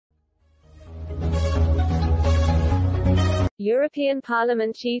European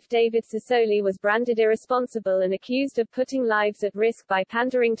Parliament chief David Sassoli was branded irresponsible and accused of putting lives at risk by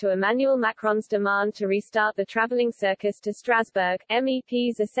pandering to Emmanuel Macron's demand to restart the travelling circus to Strasbourg.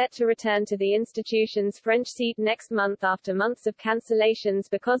 MEPs are set to return to the institution's French seat next month after months of cancellations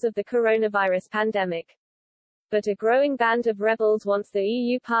because of the coronavirus pandemic. But a growing band of rebels wants the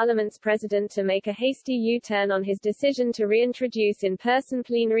EU Parliament's president to make a hasty U-turn on his decision to reintroduce in-person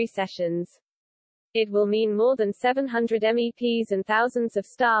plenary sessions. It will mean more than 700 MEPs and thousands of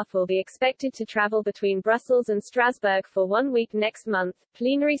staff will be expected to travel between Brussels and Strasbourg for 1 week next month.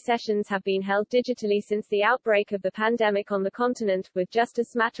 Plenary sessions have been held digitally since the outbreak of the pandemic on the continent, with just a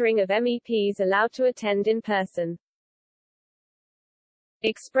smattering of MEPs allowed to attend in person.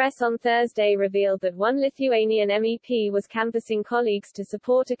 Express on Thursday revealed that one Lithuanian MEP was canvassing colleagues to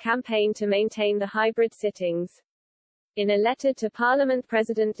support a campaign to maintain the hybrid sittings. In a letter to Parliament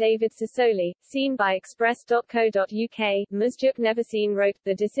President David Sassoli, seen by Express.co.uk, Musjuk Neverseen wrote,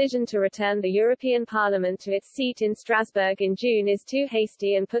 "The decision to return the European Parliament to its seat in Strasbourg in June is too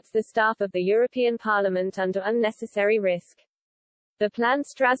hasty and puts the staff of the European Parliament under unnecessary risk. The planned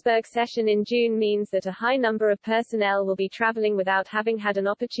Strasbourg session in June means that a high number of personnel will be travelling without having had an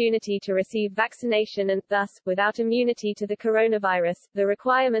opportunity to receive vaccination and, thus, without immunity to the coronavirus. The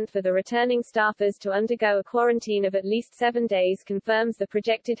requirement for the returning staffers to undergo a quarantine of at least 7 days confirms the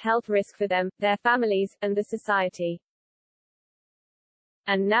projected health risk for them, their families, and the society."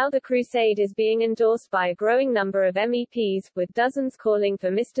 And now the crusade is being endorsed by a growing number of MEPs, with dozens calling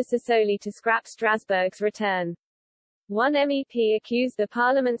for Mr. Sassoli to scrap Strasbourg's return. One MEP accused the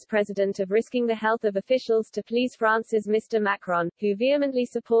Parliament's president of risking the health of officials to please France's Mr. Macron, who vehemently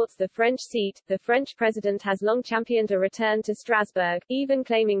supports the French seat. The French president has long championed a return to Strasbourg, even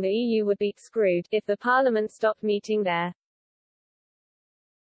claiming the EU would be screwed if the Parliament stopped meeting there.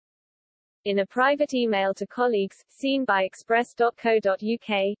 In a private email to colleagues, seen by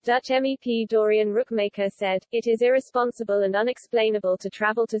Express.co.uk, Dutch MEP Dorian Rookmaker said, "It is irresponsible and unexplainable to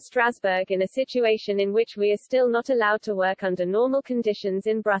travel to Strasbourg in a situation in which we are still not allowed to work under normal conditions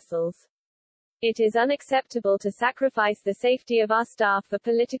in Brussels. It is unacceptable to sacrifice the safety of our staff for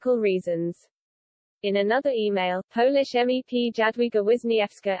political reasons." In another email, Polish MEP Jadwiga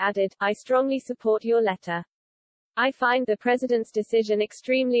Wisniewska added, "I strongly support your letter. I find the president's decision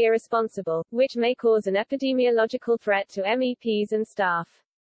extremely irresponsible, which may cause an epidemiological threat to MEPs and staff.